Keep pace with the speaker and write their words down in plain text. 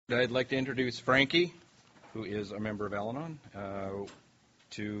I'd like to introduce Frankie, who is a member of Al-Anon,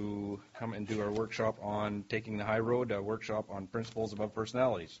 to come and do our workshop on Taking the High Road, a workshop on Principles Above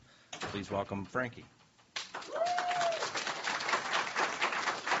Personalities. Please welcome Frankie.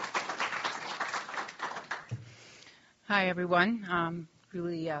 Hi, everyone.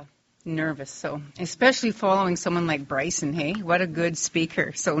 Really nervous, so especially following someone like Bryson. Hey, what a good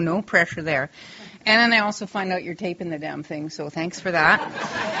speaker. So no pressure there. And then I also find out you're taping the damn thing, so thanks for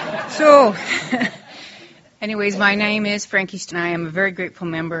that. So, anyways, my name is Frankie, and I am a very grateful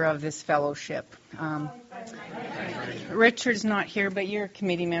member of this fellowship. Richard's not here, but you're a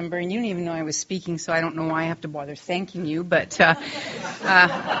committee member, and you didn't even know I was speaking, so I don't know why I have to bother thanking you, but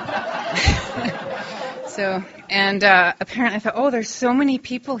apparently I thought, oh, there's so many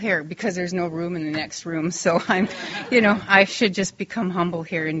people here because there's no room in the next room. So I should just become humble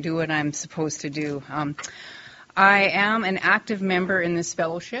here and do what I'm supposed to do. I am an active member in this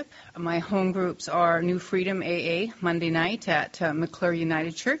fellowship. My home groups are New Freedom AA Monday night at McClure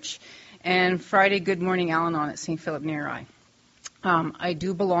United Church and Friday Good Morning Al-Anon at St. Philip Neri. I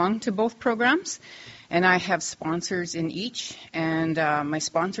do belong to both programs. And I have sponsors in each, and my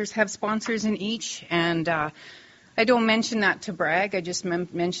sponsors have sponsors in each. And I don't mention that to brag. I just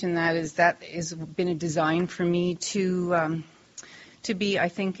mention that has been a design for me to be, I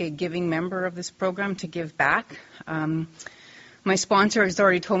think, a giving member of this program, to give back. My sponsor has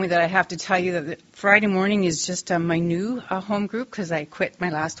already told me that I have to tell you that Friday morning is just my new home group because I quit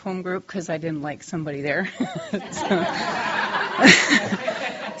my last home group because I didn't like somebody there.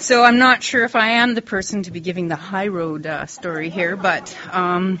 So I'm not sure if I am the person to be giving the high road story here, but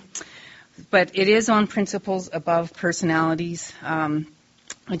it is on Principles Above Personalities.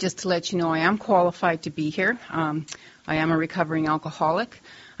 Just to let you know, I am qualified to be here. I am a recovering alcoholic.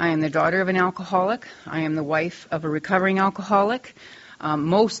 I am the daughter of an alcoholic. I am the wife of a recovering alcoholic.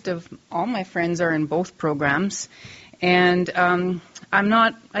 Most of all my friends are in both programs. And I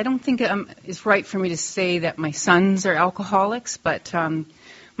don't think it's right for me to say that my sons are alcoholics, but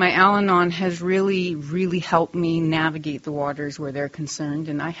my Al-Anon has really, really helped me navigate the waters where they're concerned.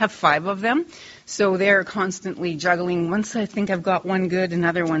 And I have 5 of them, so they're constantly juggling. Once I think I've got one good,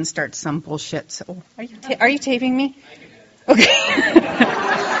 another one starts some bullshit. So, are you taping me? Okay.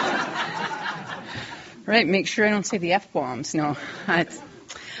 Right, make sure I don't say the F-bombs. No, I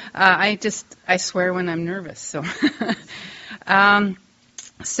swear when I'm nervous. So.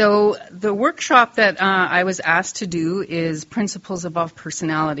 So the workshop that I was asked to do is Principles Above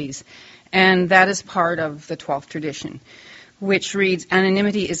Personalities, and that is part of the 12th tradition, which reads,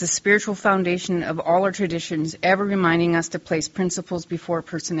 anonymity is the spiritual foundation of all our traditions, ever reminding us to place principles before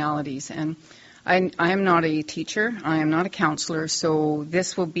personalities. And I am not a teacher, I am not a counselor, so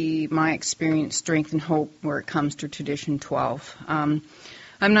this will be my experience, strength, and hope where it comes to Tradition 12.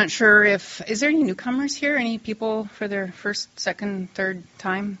 I'm not sure is there any newcomers here? Any people for their first, second, third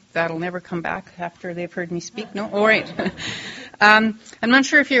time that'll never come back after they've heard me speak? No? All right. I'm not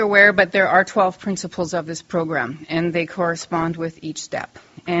sure if you're aware, but there are 12 principles of this program, and they correspond with each step.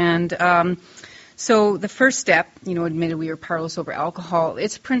 And so the first step, admitted we are powerless over alcohol,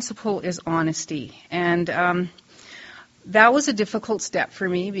 its principle is honesty. And that was a difficult step for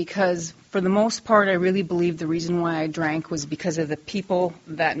me because, for the most part, I really believed the reason why I drank was because of the people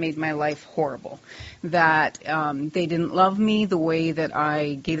that made my life horrible. That they didn't love me the way that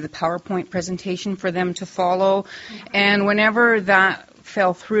I gave the PowerPoint presentation for them to follow. And whenever that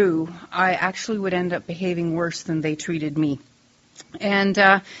fell through, I actually would end up behaving worse than they treated me.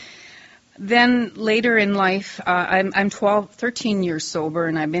 And then later in life, I'm 13 years sober,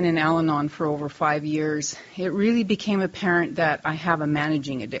 and I've been in Al-Anon for over 5 years. It really became apparent that I have a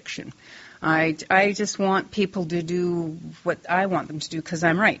managing addiction. I just want people to do what I want them to do because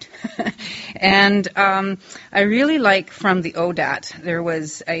I'm right. And I really like from the ODAT, there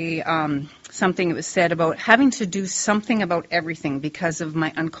was something that was said about having to do something about everything because of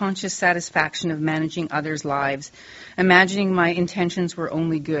my unconscious satisfaction of managing others' lives, imagining my intentions were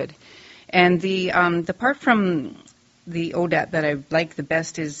only good. And the part from the ODAT that I like the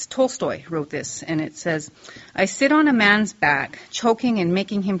best is Tolstoy wrote this, and it says, I sit on a man's back, choking and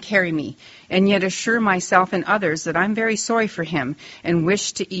making him carry me, and yet assure myself and others that I'm very sorry for him and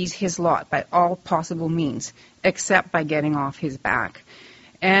wish to ease his lot by all possible means, except by getting off his back.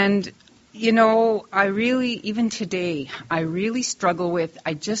 And, I really, even today, I really struggle with,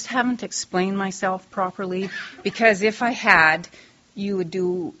 I just haven't explained myself properly, because if I had, you would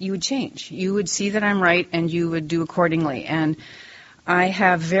change. You would see that I'm right, and you would do accordingly. And I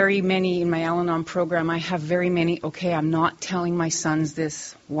have very many, in my Al-Anon program, I'm not telling my sons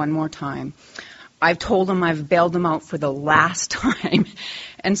this one more time. I've told them I've bailed them out for the last time.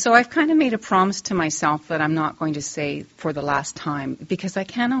 And so I've kind of made a promise to myself that I'm not going to say for the last time, because I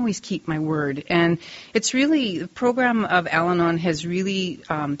can't always keep my word. And it's really, the program of Al-Anon has really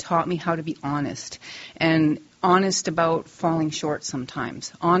taught me how to be honest, and honest about falling short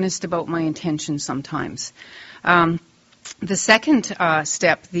sometimes, honest about my intentions sometimes. The second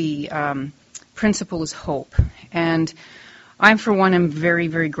step, the principle, is hope. And I, for one, am very,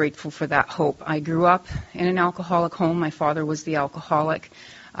 very grateful for that hope. I grew up in an alcoholic home. My father was the alcoholic.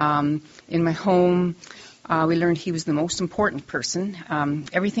 In my home, we learned he was the most important person.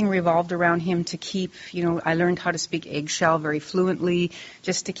 Everything revolved around him to keep, I learned how to speak eggshell very fluently,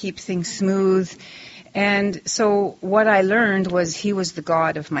 just to keep things smooth. And so what I learned was he was the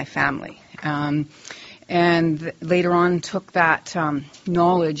God of my family. And later on took that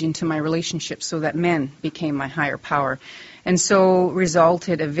knowledge into my relationships, so that men became my higher power. And so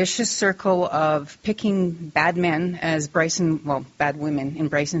resulted a vicious circle of picking bad men as bad women in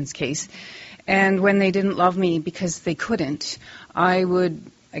Bryson's case. And when they didn't love me because they couldn't, I would,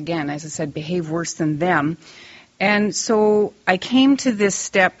 again, as I said, behave worse than them. And so I came to this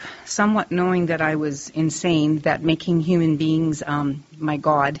step somewhat knowing that I was insane, that making human beings my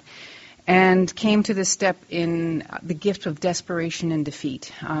God, and came to this step in the gift of desperation and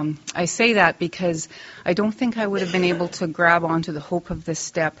defeat. I say that because I don't think I would have been able to grab onto the hope of this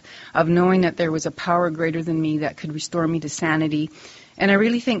step, of knowing that there was a power greater than me that could restore me to sanity. And I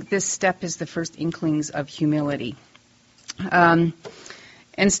really think this step is the first inklings of humility.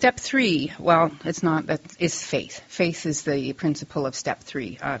 And step 3, it's not, it's faith. Faith is the principle of step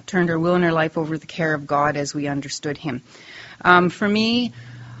 3. Turned our will and our life over to the care of God as we understood Him. For me,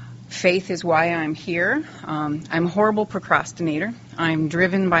 faith is why I'm here. I'm a horrible procrastinator. I'm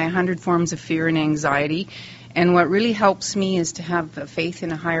driven by 100 forms of fear and anxiety. And what really helps me is to have a faith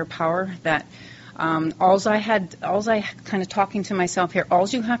in a higher power that alls I kind of talking to myself here, all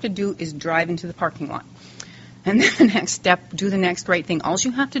you have to do is drive into the parking lot. And then the next step, do the next right thing. All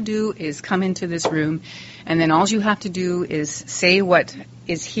you have to do is come into this room, and then all you have to do is say what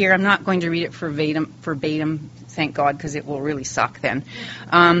is here. I'm not going to read it verbatim, thank God, because it will really suck then.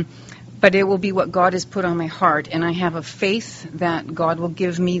 But it will be what God has put on my heart, and I have a faith that God will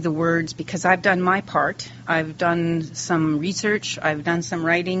give me the words, because I've done my part. I've done some research, I've done some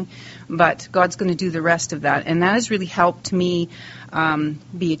writing, but God's going to do the rest of that. And that has really helped me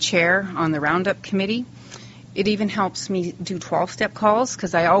be a chair on the Roundup Committee. It even helps me do 12-step calls,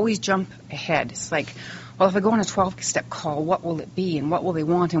 because I always jump ahead. It's like, well, if I go on a 12-step call, what will it be, and what will they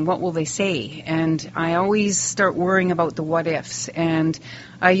want, and what will they say? And I always start worrying about the what-ifs. And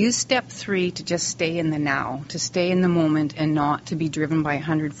I use step 3 to just stay in the now, to stay in the moment, and not to be driven by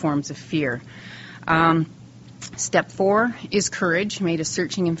 100 forms of fear. Step 4 is courage, made a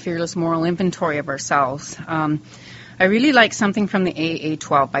searching and fearless moral inventory of ourselves. I really like something from the AA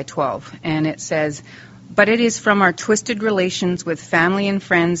 12 by 12, and it says, but it is from our twisted relations with family and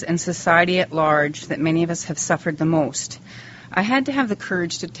friends and society at large that many of us have suffered the most. I had to have the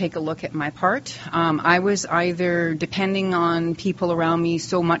courage to take a look at my part. I was either depending on people around me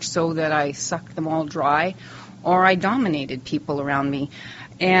so much so that I sucked them all dry, or I dominated people around me.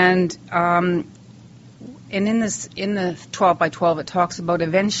 And in the 12 by 12, it talks about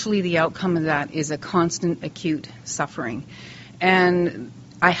eventually the outcome of that is a constant acute suffering. And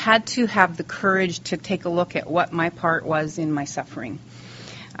I had to have the courage to take a look at what my part was in my suffering,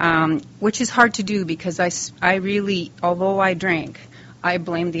 which is hard to do, because I really, although I drank, I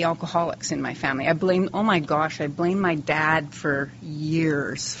blamed the alcoholics in my family. I blamed my dad for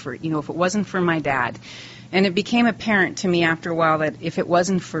years, if it wasn't for my dad. And it became apparent to me after a while that if it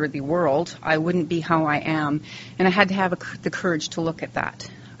wasn't for the world, I wouldn't be how I am. And I had to have the courage to look at that.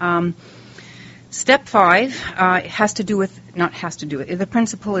 Step 5 the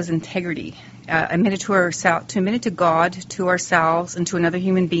principle is integrity. Admit it to God, to ourselves, and to another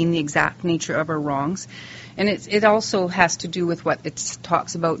human being the exact nature of our wrongs. And it also has to do with what it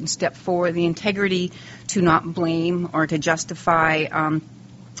talks about in step 4, the integrity to not blame or to justify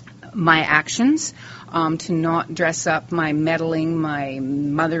my actions, to not dress up my meddling, my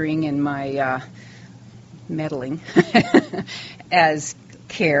mothering, and my meddling as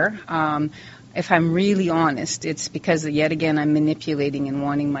care. If I'm really honest, it's because, yet again, I'm manipulating and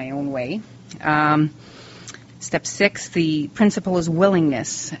wanting my own way. Step 6, the principle is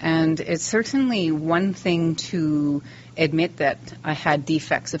willingness. And it's certainly one thing to admit that I had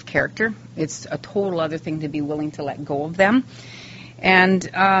defects of character. It's a total other thing to be willing to let go of them. And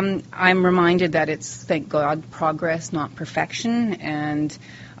I'm reminded that it's, thank God, progress, not perfection. And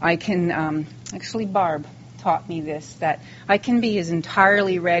I can, Barb, taught me this, that I can be as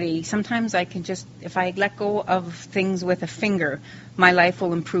entirely ready. Sometimes I can just, if I let go of things with a finger, my life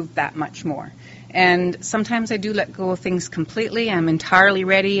will improve that much more. And sometimes I do let go of things completely. I'm entirely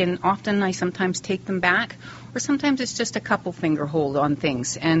ready, and often I sometimes take them back, or sometimes it's just a couple finger hold on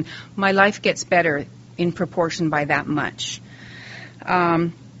things, and my life gets better in proportion by that much.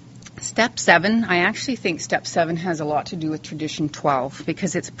 Step 7, I actually think Step 7 has a lot to do with Tradition 12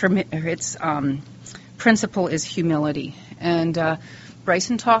 because its principle is humility. And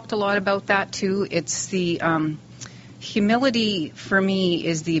Bryson talked a lot about that too. It's the humility for me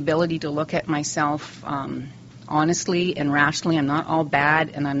is the ability to look at myself honestly and rationally. I'm not all bad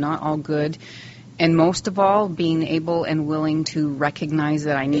and I'm not all good. And most of all, being able and willing to recognize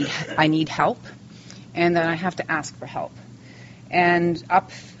that I need help and that I have to ask for help. And up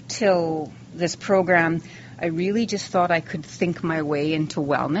till this program, I really just thought I could think my way into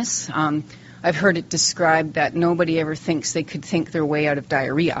wellness. I've heard it described that nobody ever thinks they could think their way out of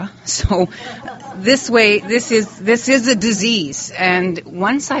diarrhea. So this is a disease. And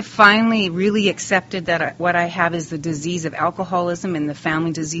once I finally really accepted that what I have is the disease of alcoholism and the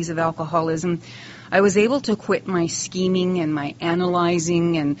family disease of alcoholism, I was able to quit my scheming and my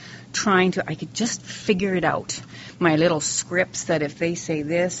analyzing and I could just figure it out. My little scripts that if they say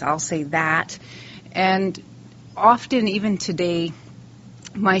this, I'll say that. And often, even today,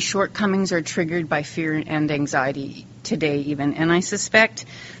 my shortcomings are triggered by fear and anxiety today even. And I suspect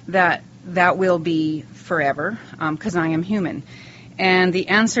that will be forever because I am human. And the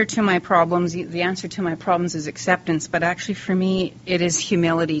answer to my problems is acceptance, but actually for me it is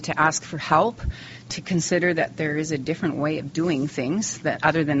humility to ask for help, to consider that there is a different way of doing things that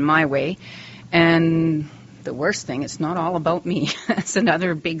other than my way. And the worst thing, it's not all about me. That's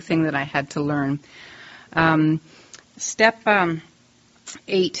another big thing that I had to learn. Step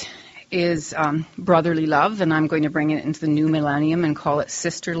 8 is brotherly love, and I'm going to bring it into the new millennium and call it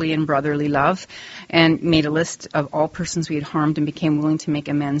sisterly and brotherly love, and made a list of all persons we had harmed and became willing to make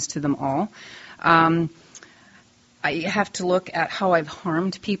amends to them all. I have to look at how I've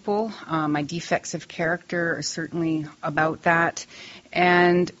harmed people. My defects of character are certainly about that.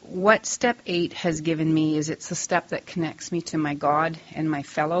 And what Step 8 has given me is it's a step that connects me to my God and my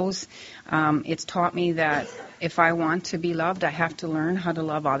fellows. It's taught me that if I want to be loved, I have to learn how to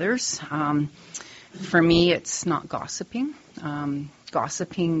love others. For me, it's not gossiping.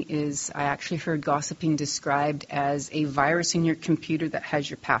 Gossiping is, I actually heard gossiping described as a virus in your computer that has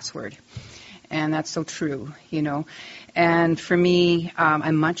your password. And that's so true, you know. And for me,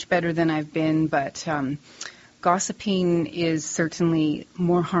 I'm much better than I've been, but gossiping is certainly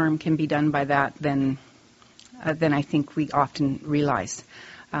more harm can be done by that than I think we often realize.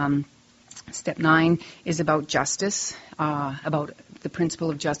 Step 9 is about justice, about the principle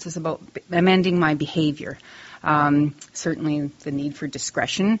of justice, about amending my behavior. Certainly the need for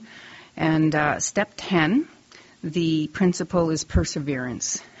discretion. And Step 10, the principle is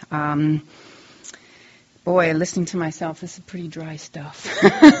perseverance. Boy, listening to myself, this is pretty dry stuff.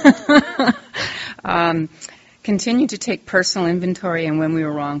 Continue to take personal inventory, and when we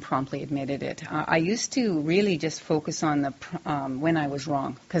were wrong, promptly admitted it. I used to really just focus on the when I was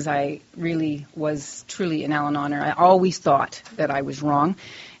wrong, because I really was truly an Al-Anoner. I always thought that I was wrong,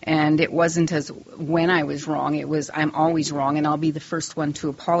 and it wasn't as when I was wrong. It was I'm always wrong, and I'll be the first one to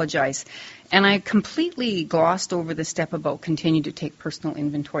apologize. And I completely glossed over the step about continue to take personal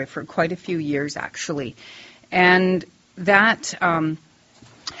inventory for quite a few years, actually. And that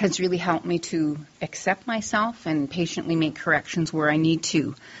has really helped me to accept myself and patiently make corrections where I need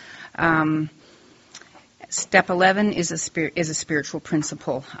to. Step 11 is a spiritual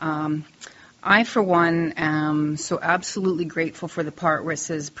principle. I, for one, am so absolutely grateful for the part where it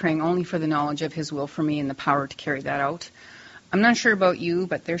says praying only for the knowledge of His will for me and the power to carry that out. I'm not sure about you,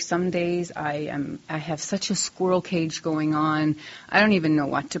 but there's some days I have such a squirrel cage going on. I don't even know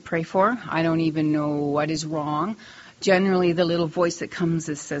what to pray for. I don't even know what is wrong. Generally, the little voice that comes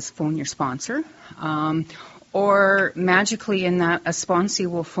that says, phone your sponsor. Or magically in that, a sponsee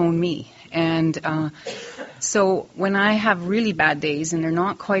will phone me. And so when I have really bad days, and they're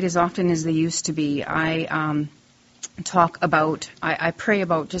not quite as often as they used to be, I pray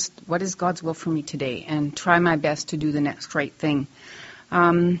about just what is God's will for me today and try my best to do the next right thing.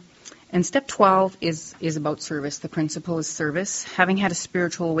 And step 12 is about service. The principle is service. Having had a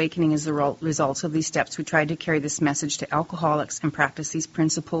spiritual awakening as the result of these steps, we tried to carry this message to alcoholics and practice these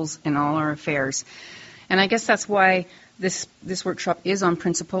principles in all our affairs. And I guess that's why this workshop is on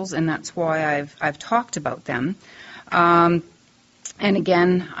principles, and that's why I've talked about them. And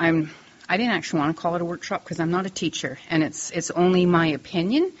again, I didn't actually want to call it a workshop because I'm not a teacher, and it's only my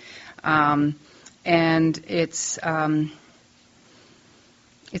opinion. and it's how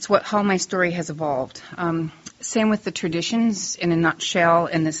my story has evolved. Same with the traditions in a nutshell,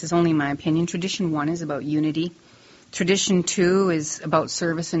 and this is only my opinion. Tradition 1 is about unity. Tradition 2 is about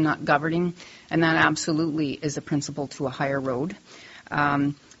service and not governing, and that absolutely is a principle to a higher road.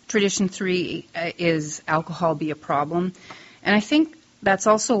 Tradition 3 is alcohol be a problem, and I think that's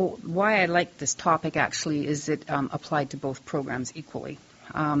also why I like this topic, actually, is it applied to both programs equally.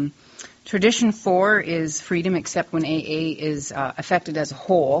 Tradition 4 is freedom except when AA is affected as a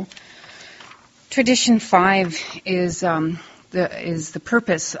whole. Tradition 5 is the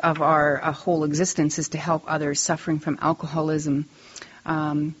purpose of our whole existence is to help others suffering from alcoholism.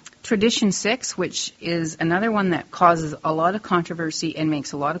 Tradition 6, which is another one that causes a lot of controversy and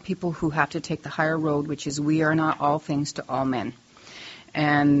makes a lot of people who have to take the higher road, which is we are not all things to all men.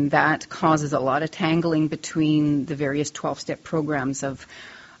 And that causes a lot of tangling between the various 12-step programs of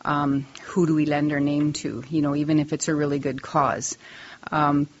who do we lend our name to, even if it's a really good cause.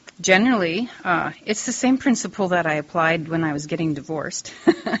 Generally, it's the same principle that I applied when I was getting divorced.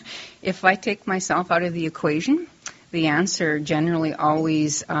 If I take myself out of the equation, the answer generally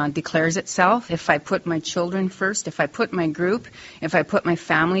always declares itself. If I put my children first, if I put my group, if I put my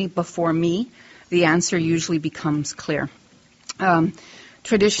family before me, the answer usually becomes clear.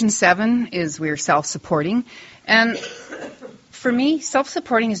 Tradition 7 is we're self-supporting. And for me,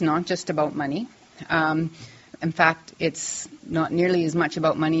 self-supporting is not just about money. In fact, it's not nearly as much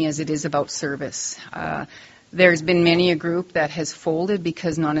about money as it is about service. There's been many a group that has folded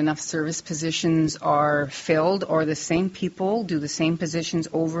because not enough service positions are filled, or the same people do the same positions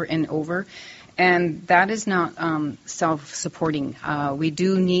over and over. And that is not self-supporting. We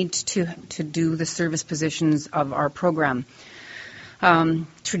do need to do the service positions of our program.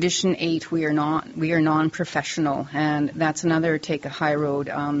 Tradition 8, we are non-professional, and that's another take a high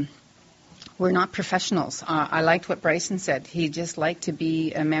road. We're not professionals. I liked what Bryson said. He just liked to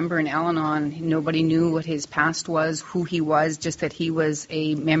be a member in Al-Anon. Nobody knew what his past was, who he was, just that he was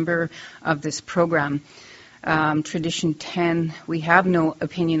a member of this program. Tradition 10, we have no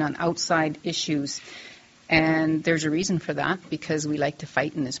opinion on outside issues, and there's a reason for that, because we like to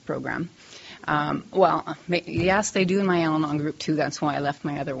fight in this program. Yes, they do in my Al-Anon group too. That's why I left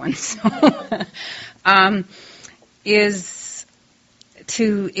my other ones.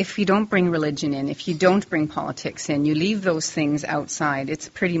 If you don't bring religion in, if you don't bring politics in, you leave those things outside, it's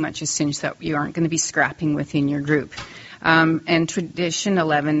pretty much a cinch that you aren't going to be scrapping within your group. And tradition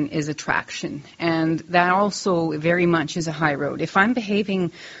 11 is attraction. And that also very much is a high road. If I'm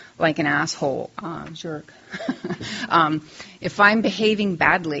behaving like an asshole, jerk, if I'm behaving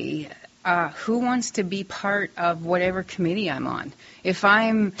badly, who wants to be part of whatever committee I'm on? If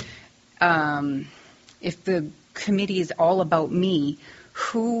the committee is all about me,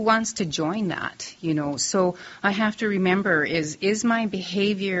 who wants to join that? So I have to remember, is my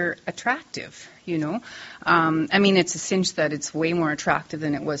behavior attractive? It's a cinch that it's way more attractive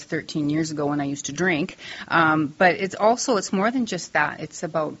than it was 13 years ago when I used to drink. But it's more than just that. It's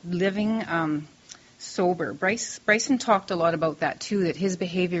about living sober. Bryson talked a lot about that too, that his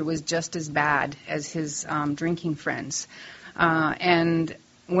behavior was just as bad as his drinking friends. And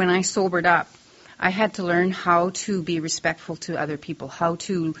when I sobered up, I had to learn how to be respectful to other people, how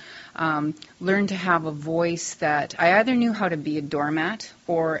to learn to have a voice that I either knew how to be a doormat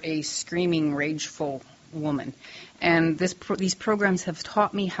or a screaming, rageful woman. And these programs have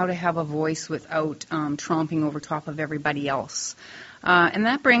taught me how to have a voice without tromping over top of everybody else. And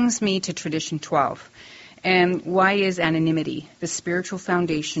that brings me to Tradition 12. And why is anonymity the spiritual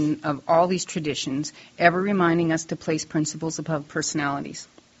foundation of all these traditions, ever reminding us to place principles above personalities?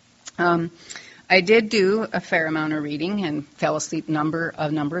 I did do a fair amount of reading and fell asleep a number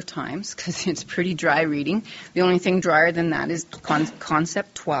of times because it's pretty dry reading. The only thing drier than that is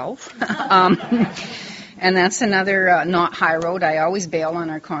Concept 12. And that's another not high road. I always bail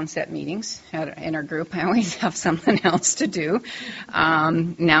on our concept meetings in our group. I always have something else to do.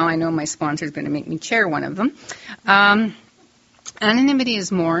 Now I know my sponsor is going to make me chair one of them. Anonymity is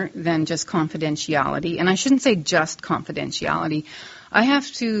more than just confidentiality, and I shouldn't say just confidentiality. I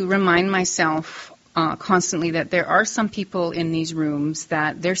have to remind myself constantly that there are some people in these rooms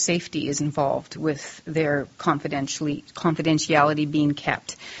that their safety is involved with their confidentiality being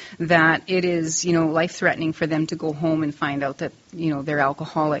kept, that it is, life-threatening for them to go home and find out that, their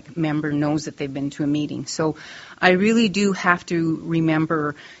alcoholic member knows that they've been to a meeting. So I really do have to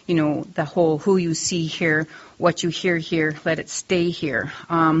remember, the whole who you see here, what you hear here, let it stay here.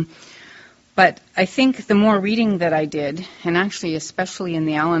 But I think the more reading that I did, and actually especially in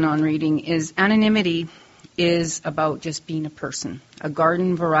the Al-Anon reading, is anonymity is about just being a person, a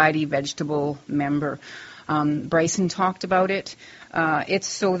garden variety vegetable member. Bryson talked about it. It's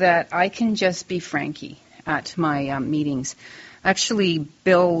so that I can just be Frankie at my meetings. Actually,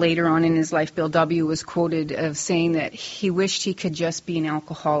 Bill, later on in his life, Bill W. was quoted of saying that he wished he could just be an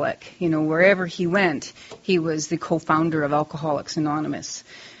alcoholic. You know, wherever he went, he was the co-founder of Alcoholics Anonymous.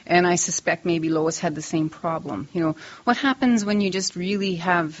 And I suspect maybe Lois had the same problem. You know, what happens when you just really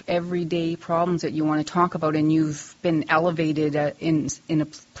have everyday problems that you want to talk about and you've been elevated in a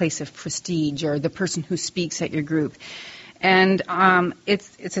place of prestige, or the person who speaks at your group? And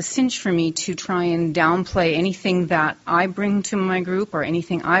it's a cinch for me to try and downplay anything that I bring to my group or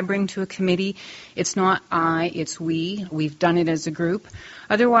anything I bring to a committee. It's not I, it's we. We've done it as a group.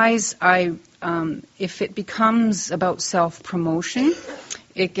 Otherwise, if it becomes about self-promotion,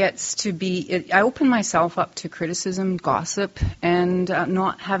 it gets to be, I open myself up to criticism, gossip, and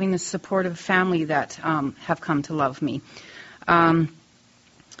not having the supportive family that have come to love me.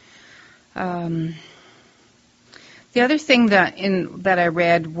 The other thing that I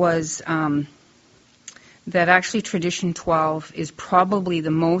read was that actually Tradition 12 is probably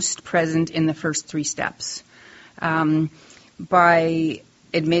the most present in the first 3 steps. By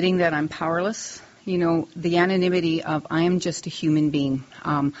admitting that I'm powerless, you know, the anonymity of I am just a human being,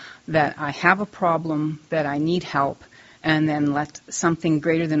 that I have a problem, that I need help, and then let something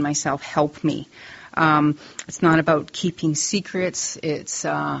greater than myself help me. It's not about keeping secrets. It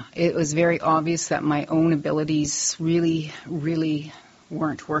was very obvious that my own abilities really, really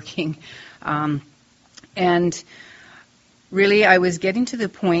weren't working. And really, I was getting to the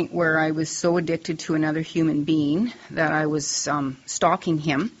point where I was so addicted to another human being that I was stalking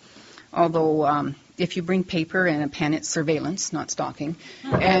him. Although, if you bring paper and a pen, it's surveillance, not stalking.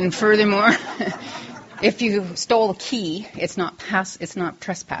 And furthermore, if you stole a key, it's not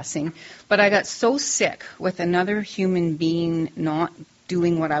trespassing. But I got so sick with another human being not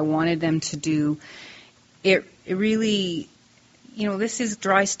doing what I wanted them to do. It really, you know, this is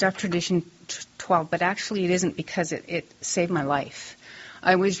dry stuff, Tradition 12, but actually it isn't, because it saved my life.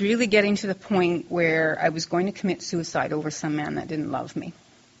 I was really getting to the point where I was going to commit suicide over some man that didn't love me.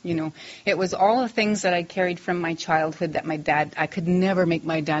 You know, it was all the things that I carried from my childhood that I could never make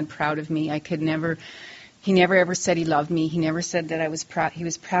my dad proud of me. He never ever said he loved me. He never said that I was proud. He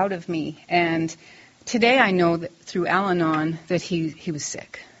was proud of me. And today I know that through Al-Anon that he was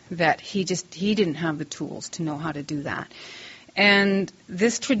sick, that he didn't have the tools to know how to do that. And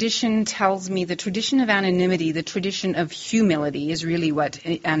this tradition tells me, the tradition of anonymity, the tradition of humility is really what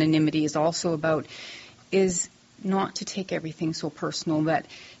anonymity is also about, is not to take everything so personal, that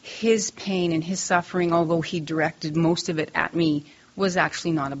his pain and his suffering, although he directed most of it at me, was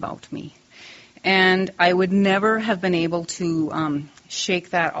actually not about me. And I would never have been able to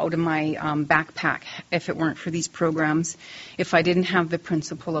shake that out of my backpack if it weren't for these programs, if I didn't have the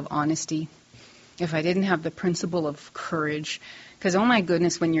principle of honesty, if I didn't have the principle of courage. Because, oh my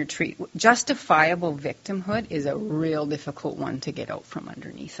goodness, when you're justifiable victimhood is a real difficult one to get out from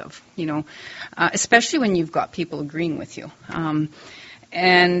underneath of, you know, especially when you've got people agreeing with you.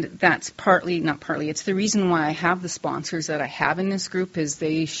 And that's it's the reason why I have the sponsors that I have in this group, is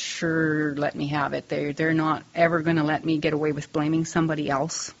they sure let me have it. They're not ever going to let me get away with blaming somebody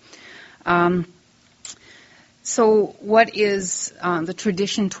else. So what is the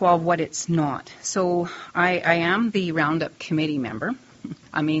Tradition 12, what it's not? So I am the Roundup committee member,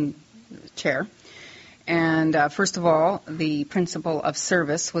 chair. And first of all, the principle of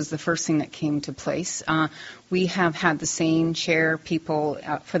service was the first thing that came to place. We have had the same chair people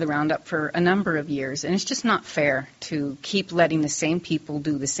for the Roundup for a number of years, and it's just not fair to keep letting the same people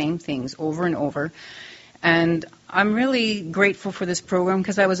do the same things over and over. And I'm really grateful for this program,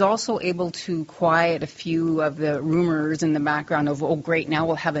 because I was also able to quiet a few of the rumors in the background of, oh, great, now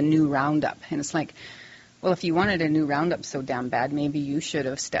we'll have a new Roundup. And it's like, well, if you wanted a new Roundup so damn bad, maybe you should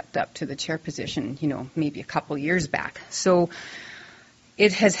have stepped up to the chair position, you know, maybe a couple years back. So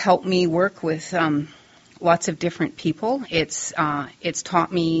it has helped me work with lots of different people. It's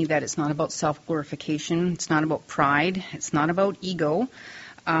taught me that it's not about self-glorification. It's not about pride. It's not about ego.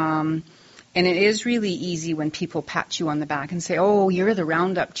 And it is really easy when people pat you on the back and say, oh, you're the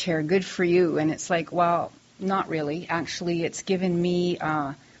Roundup chair, good for you. And it's like, well, not really. Actually, it's given me,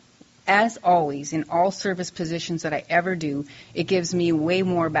 as always, in all service positions that I ever do, it gives me way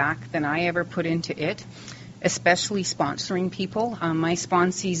more back than I ever put into it, especially sponsoring people. My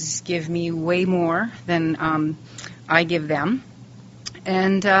sponsees give me way more than I give them.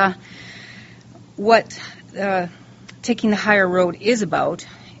 And what Taking the Higher Road is about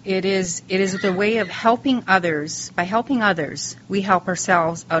It is the way of helping others. By helping others, we help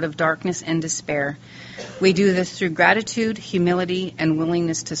ourselves out of darkness and despair. We do this through gratitude, humility, and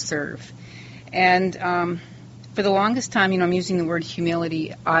willingness to serve. And for the longest time, I'm using the word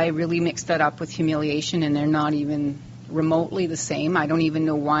humility. I really mixed that up with humiliation, and they're not even remotely the same. I don't even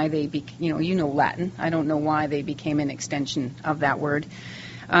know why they, you know Latin. I don't know why they became an extension of that word.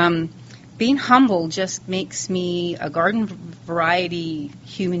 Being humble just makes me a garden variety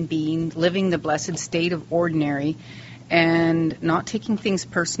human being, living the blessed state of ordinary, and not taking things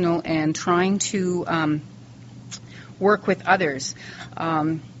personal, and trying to work with others.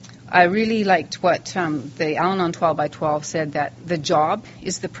 I really liked what the Al-Anon 12 by 12 said, that the job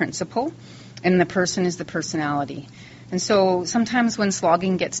is the principle and the person is the personality. And so sometimes when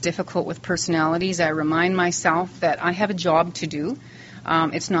slogging gets difficult with personalities, I remind myself that I have a job to do.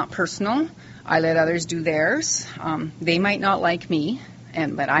 It's not personal. I let others do theirs. They might not like me,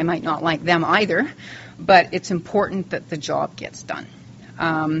 but I might not like them either. But it's important that the job gets done.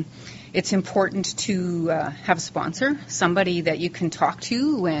 It's important to have a sponsor, somebody that you can talk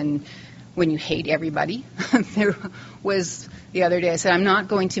to when you hate everybody. There was the other day, I said, I'm not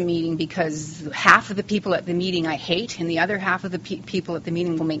going to meeting because half of the people at the meeting I hate, and the other half of the people at the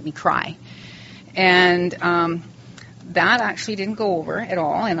meeting will make me cry. And that actually didn't go over at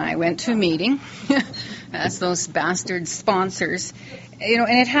all, and I went to a meeting. That's those bastard sponsors. And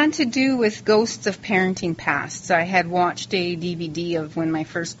it had to do with ghosts of parenting pasts. I had watched a DVD of when my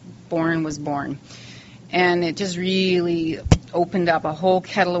firstborn was born, and it just really opened up a whole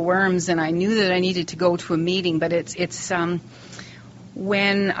kettle of worms, and I knew that I needed to go to a meeting, but it's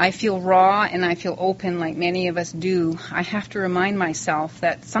when I feel raw and I feel open, like many of us do, I have to remind myself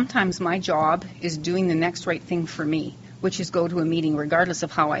that sometimes my job is doing the next right thing for me, which is go to a meeting regardless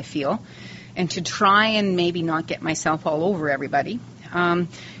of how I feel, and to try and maybe not get myself all over everybody.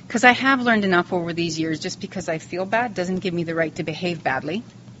 Because I have learned enough over these years, just because I feel bad doesn't give me the right to behave badly.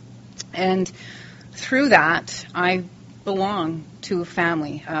 And through that, I belong to a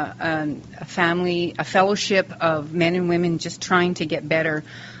family, a fellowship of men and women just trying to get better.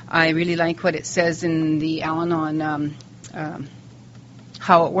 I really like what it says in the Al-Anon,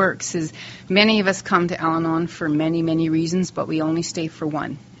 how it works is many of us come to Al-Anon for many, many reasons, but we only stay for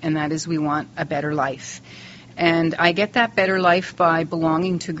one, and that is we want a better life. And I get that better life by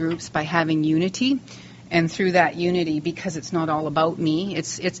belonging to groups, by having unity. And through that unity, because it's not all about me,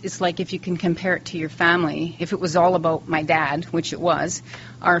 it's like if you can compare it to your family. If it was all about my dad, which it was,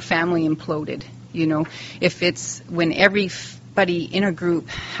 our family imploded. If it's when everybody in a group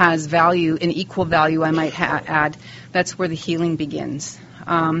has value, an equal value, I might add, that's where the healing begins.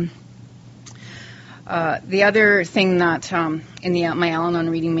 The other thing that in my Al-Anon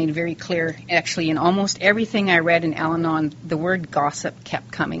reading made very clear, actually, in almost everything I read in Al-Anon, the word gossip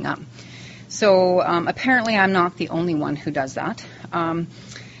kept coming up. So apparently I'm not the only one who does that. And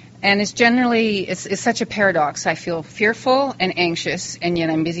it's such a paradox. I feel fearful and anxious, and yet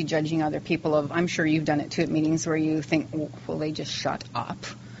I'm busy judging other people. I'm sure you've done it too at meetings where you think, will they just shut up?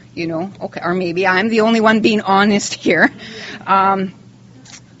 Okay, or maybe I'm the only one being honest here. I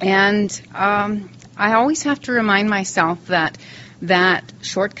always have to remind myself that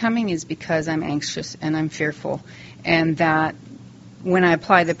shortcoming is because I'm anxious and I'm fearful, and that when I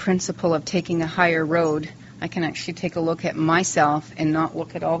apply the principle of taking a higher road, I can actually take a look at myself and not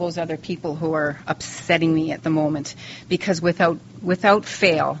look at all those other people who are upsetting me at the moment. Because without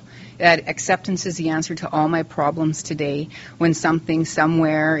fail, that acceptance is the answer to all my problems today. When something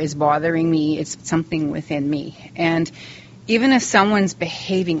somewhere is bothering me, it's something within me. And even if someone's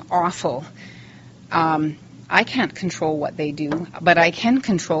behaving awful, I can't control what they do, but I can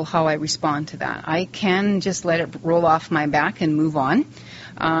control how I respond to that. I can just let it roll off my back and move on.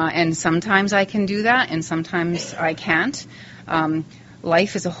 And sometimes I can do that, and sometimes I can't.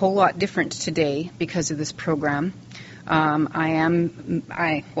 Life is a whole lot different today because of this program. Not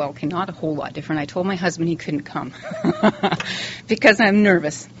a whole lot different. I told my husband he couldn't come because I'm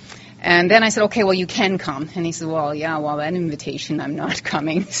nervous. And then I said, okay, well, you can come. And he said, that invitation, I'm not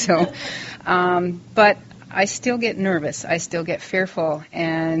coming. So, but I still get nervous. I still get fearful.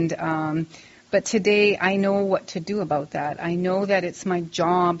 But today I know what to do about that. I know that it's my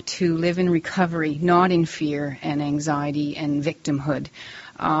job to live in recovery, not in fear and anxiety and victimhood.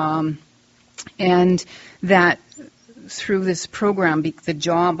 And that through this program, the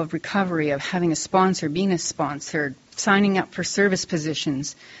job of recovery, of having a sponsor, being a sponsor, signing up for service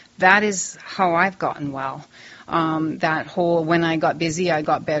positions, that is how I've gotten well. That whole, when I got busy, I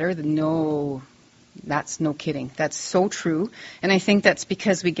got better, that's no kidding. That's so true. And I think that's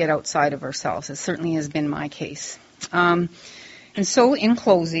because we get outside of ourselves. It certainly has been my case. And so, in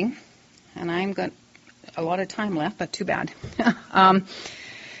closing, and I've got a lot of time left, but too bad.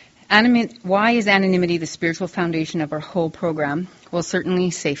 Why is anonymity the spiritual foundation of our whole program? Well,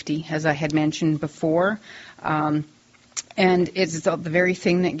 certainly safety, as I had mentioned before. And it's the very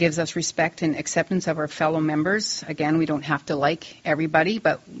thing that gives us respect and acceptance of our fellow members. Again, we don't have to like everybody,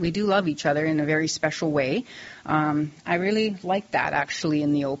 but we do love each other in a very special way. I really like that, actually,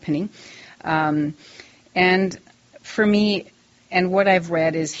 in the opening. And for me, and what I've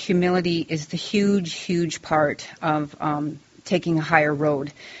read is humility is the huge, huge part of taking a higher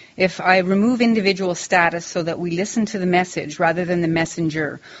road. If I remove individual status so that we listen to the message rather than the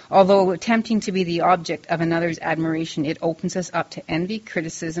messenger, although attempting to be the object of another's admiration, it opens us up to envy,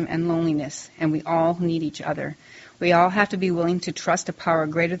 criticism, and loneliness, and we all need each other. We all have to be willing to trust a power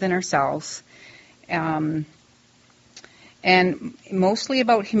greater than ourselves. And mostly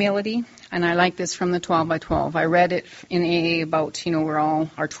about humility, and I like this from the 12 by 12. I read it in AA about, we're all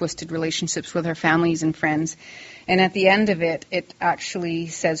our twisted relationships with our families and friends. And at the end of it, it actually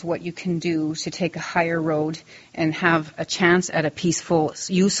says what you can do to take a higher road and have a chance at a peaceful,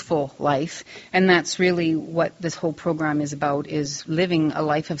 useful life. And that's really what this whole program is about, is living a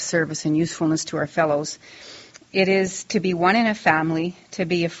life of service and usefulness to our fellows. It is to be one in a family, to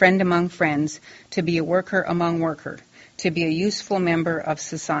be a friend among friends, to be a worker among workers, to be a useful member of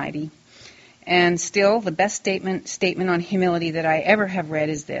society. And still, the best statement on humility that I ever have read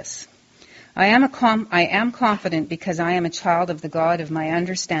is this: I am confident because I am a child of the God of my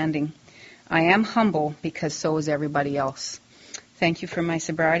understanding. I am humble because so is everybody else. Thank you for my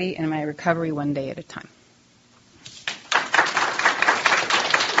sobriety and my recovery one day at a time.